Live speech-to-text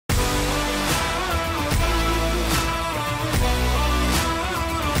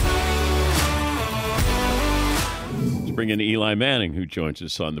bring in Eli Manning, who joins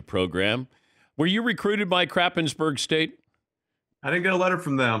us on the program. Were you recruited by Krappensburg State? I didn't get a letter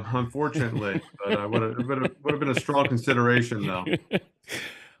from them, unfortunately, but I would have been a strong consideration, though.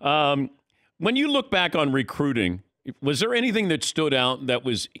 When you look back on recruiting, was there anything that stood out that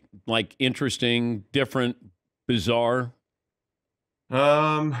was like interesting, different, bizarre?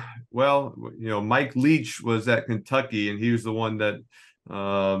 Well, Mike Leach was at Kentucky, and he was the one that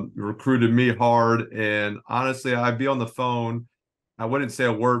recruited me hard. And honestly, I'd be on the phone. I wouldn't say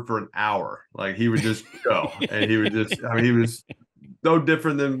a word for an hour. Like, he would just go, and he would just, I mean, he was no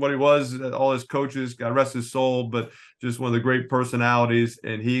different than what he was, all his coaches, God rest his soul, but just one of the great personalities.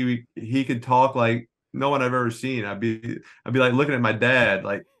 And he could talk like no one I've ever seen. I'd be like looking at my dad,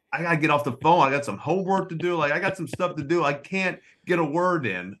 like, I gotta get off the phone. I got some homework to do. Like, I got some stuff to do. I can't get a word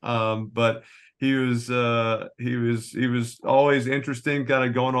in. But he was always interesting, kind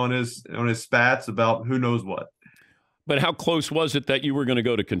of going on his spats about who knows what. But how close was it that you were going to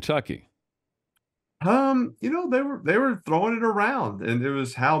go to Kentucky? They were throwing it around, and it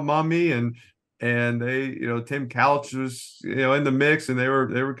was Hal Mummy and they, Tim Couch was, in the mix, and they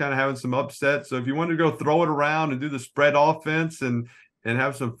were kind of having some upsets. So if you wanted to go throw it around and do the spread offense and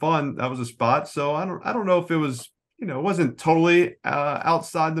have some fun, that was a spot. So I don't know if it was, it wasn't totally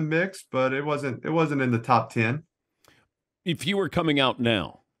outside the mix, but it wasn't in the top 10. If you were coming out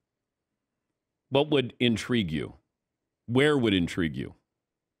now, what would intrigue you? Where would intrigue you?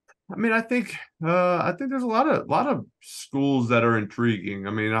 I mean, I think there's a lot of schools that are intriguing.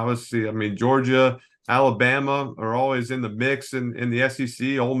 I mean, obviously, Georgia, Alabama are always in the mix in the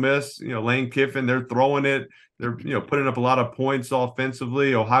SEC. Ole Miss, Lane Kiffin, they're throwing it. They're putting up a lot of points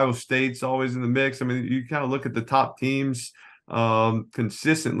offensively. Ohio State's always in the mix. I mean, you kind of look at the top teams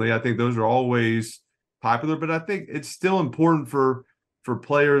consistently. I think those are always popular, but I think it's still important for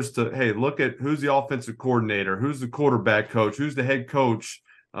players to, hey, look at who's the offensive coordinator, who's the quarterback coach, who's the head coach.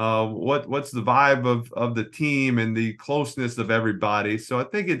 What's the vibe of the team and the closeness of everybody. So I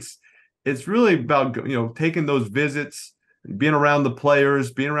think it's really about, taking those visits, being around the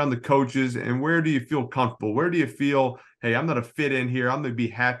players, being around the coaches, and where do you feel comfortable? Where do you feel, hey, I'm going to fit in here. I'm going to be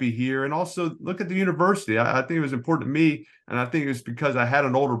happy here. And also look at the university. I think it was important to me. And I think it was because I had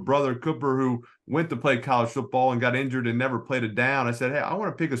an older brother, Cooper, who went to play college football and got injured and never played it down. I said, hey, I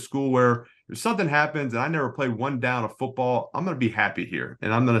want to pick a school where if something happens and I never played one down of football, I'm going to be happy here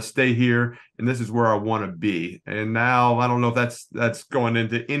and I'm going to stay here. And this is where I want to be. And now I don't know if that's going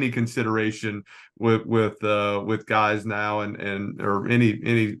into any consideration with guys now and or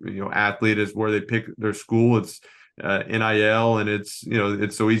any athlete is where they pick their school. It's NIL, and it's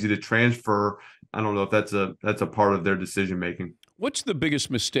so easy to transfer. I don't know if that's a part of their decision making. What's the biggest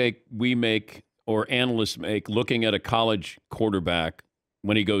mistake we make or analysts make looking at a college quarterback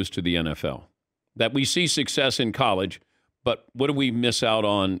when he goes to the NFL? That we see success in college, but what do we miss out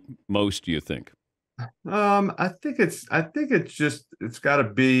on most, do you think? I think it's got to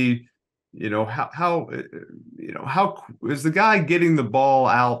be, how is the guy getting the ball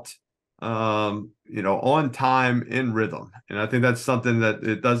out on time in rhythm. And I think that's something that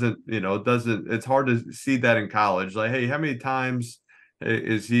it's hard to see that in college. Like, hey, how many times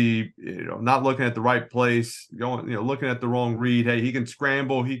is he, not looking at the right place, looking at the wrong read? Hey, he can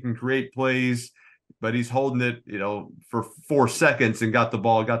scramble, he can create plays, but he's holding it, for 4 seconds and got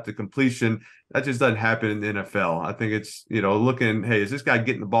the completion. That just doesn't happen in the NFL. I think it's, looking, hey, is this guy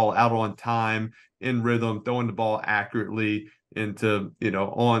getting the ball out on time, in rhythm, throwing the ball accurately into,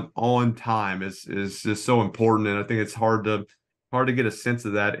 on time is just so important. And I think it's hard to get a sense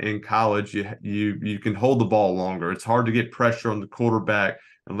of that in college. You can hold the ball longer. It's hard to get pressure on the quarterback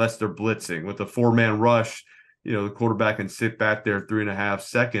unless they're blitzing. With a 4-man rush, the quarterback can sit back there 3.5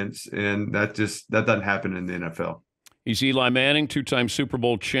 seconds, and that doesn't happen in the NFL. He's Eli Manning, 2-time Super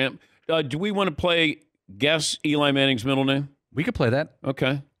Bowl champ. Do we want to play guess Eli Manning's middle name? We could play that.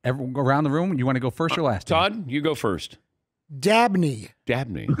 Okay. Around the room, you want to go first or last? Todd, you go first. Dabney.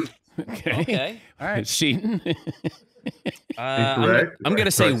 Okay. Okay. All right. Seton. I'm gonna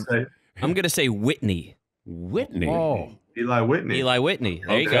say Whitney. Whitney. Oh. Eli Whitney. Eli Whitney.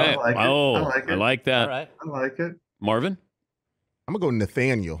 There you Okay. go. I like that. All right. I like it. Marvin? I'm going to go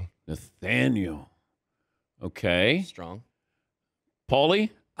Nathaniel. Nathaniel. Okay. Strong. Paulie?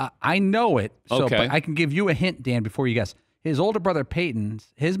 I know it, Okay. but I can give you a hint, Dan, before you guess. His older brother, Peyton,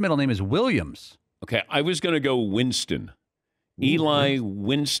 his middle name is Williams. Okay, I was going to go Winston. Eli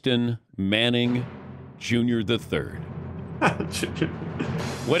Winston Manning Jr. the Third.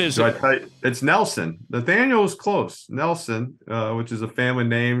 What is it? It's Nelson. Nathaniel is close. Nelson, which is a family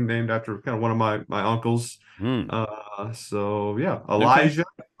name named after kind of one of my uncles. So yeah,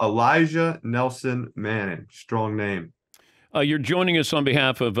 Elijah Nelson Manning. Strong name. You're joining us on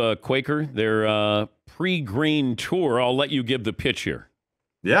behalf of Quaker, their pre-grain tour. I'll let you give the pitch here.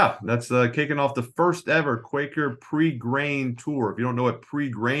 Yeah, that's kicking off the first ever Quaker pre-grain tour. If you don't know what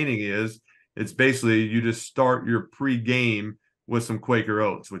pre-graining is, it's basically you just start your pre-game with some Quaker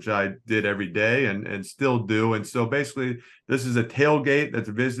oats, which I did every day and still do. And so basically, this is a tailgate that's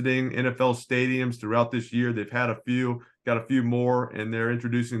visiting NFL stadiums throughout this year. They've had a few, got a few more, and they're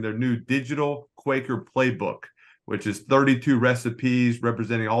introducing their new digital Quaker playbook, which is 32 recipes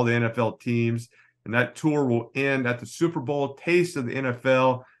representing all the NFL teams. And that tour will end at the Super Bowl Taste of the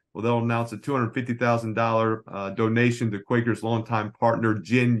NFL. Well, they'll announce a $250,000 donation to Quaker's longtime partner,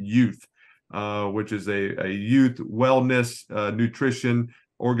 Gen Youth, which is a youth wellness nutrition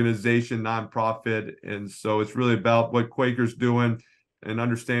organization, nonprofit. And so it's really about what Quaker's doing and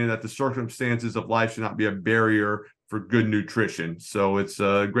understanding that the circumstances of life should not be a barrier for good nutrition. So it's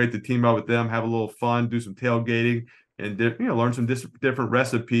great to team up with them, have a little fun, do some tailgating, and learn some different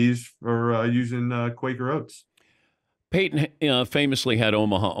recipes for using Quaker oats. Peyton famously had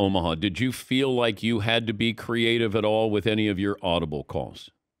Omaha. Did you feel like you had to be creative at all with any of your audible calls?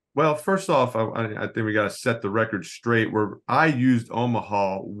 Well, first off, I think we got to set the record straight where I used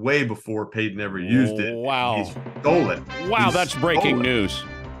Omaha way before Peyton ever used it. Wow. He stole it. Wow, that's breaking news.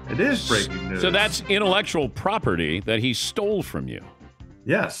 It is breaking news. So that's intellectual property that he stole from you.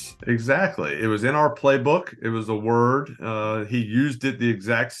 Yes, exactly. It was in our playbook. It was a word. He used it the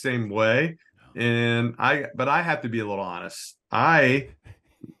exact same way. But I have to be a little honest.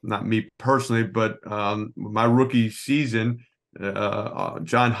 Not me personally, but my rookie season,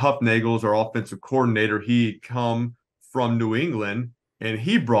 John Huffnagel is our offensive coordinator. He come from New England, and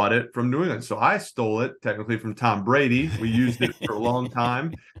he brought it from New England. So I stole it technically from Tom Brady. We used it for a long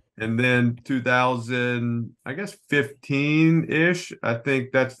time. And then 2015-ish, I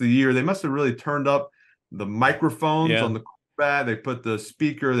think that's the year. They must have really turned up the microphones on the quarterback. They put the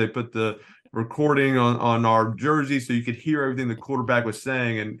speaker, they put the recording on our jersey so you could hear everything the quarterback was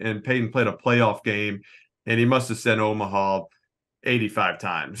saying. And Peyton played a playoff game, and he must have said Omaha 85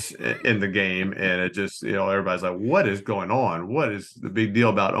 times in the game. And it just, everybody's like, what is going on? What is the big deal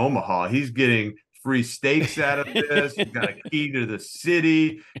about Omaha? He's getting free steaks out of this. He's got a key to the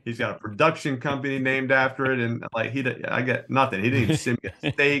city. He's got a production company named after it. And I get nothing. He didn't even send me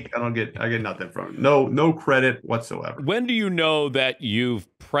a steak. I get nothing from him. No credit whatsoever. When do you know that you've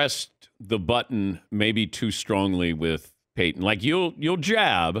pressed the button maybe too strongly with Peyton? Like you'll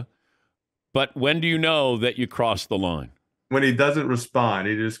jab, but when do you know that you crossed the line? When he doesn't respond,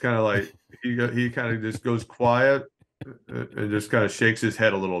 he just kind of like he kind of just goes quiet and just kind of shakes his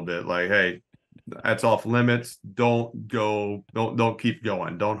head a little bit, like, "Hey, that's off limits. Don't keep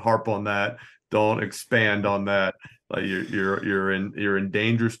going. Don't harp on that. Don't expand on that. Like you're in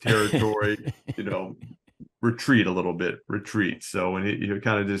dangerous territory. Retreat a little bit. Retreat." So when he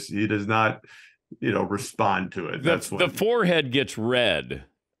kind of he does not, respond to it. That's when the forehead gets red,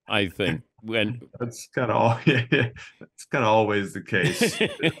 I think. When that's kind of always the case.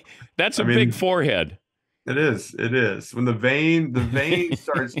 That's a big forehead. It is. When the vein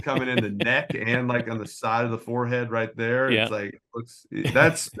starts coming in the neck and like on the side of the forehead right there, it's like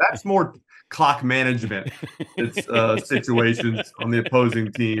that's more clock management. It's situations on the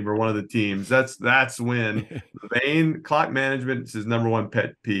opposing team or one of the teams. That's when the vein clock management is his number one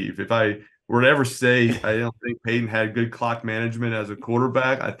pet peeve. If I were to ever say I don't think Peyton had good clock management as a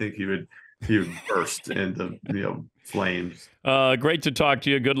quarterback, I think he would burst into flames. Great to talk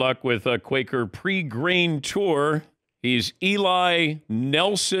to you. Good luck with Quaker pre-grain tour. He's Eli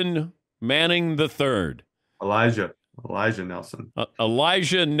Nelson Manning III. Elijah Nelson.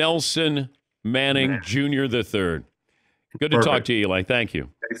 Elijah Nelson Manning Jr. III. Good to talk to you, Eli. Thank you.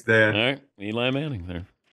 Thanks, Dan. All right, Eli Manning there.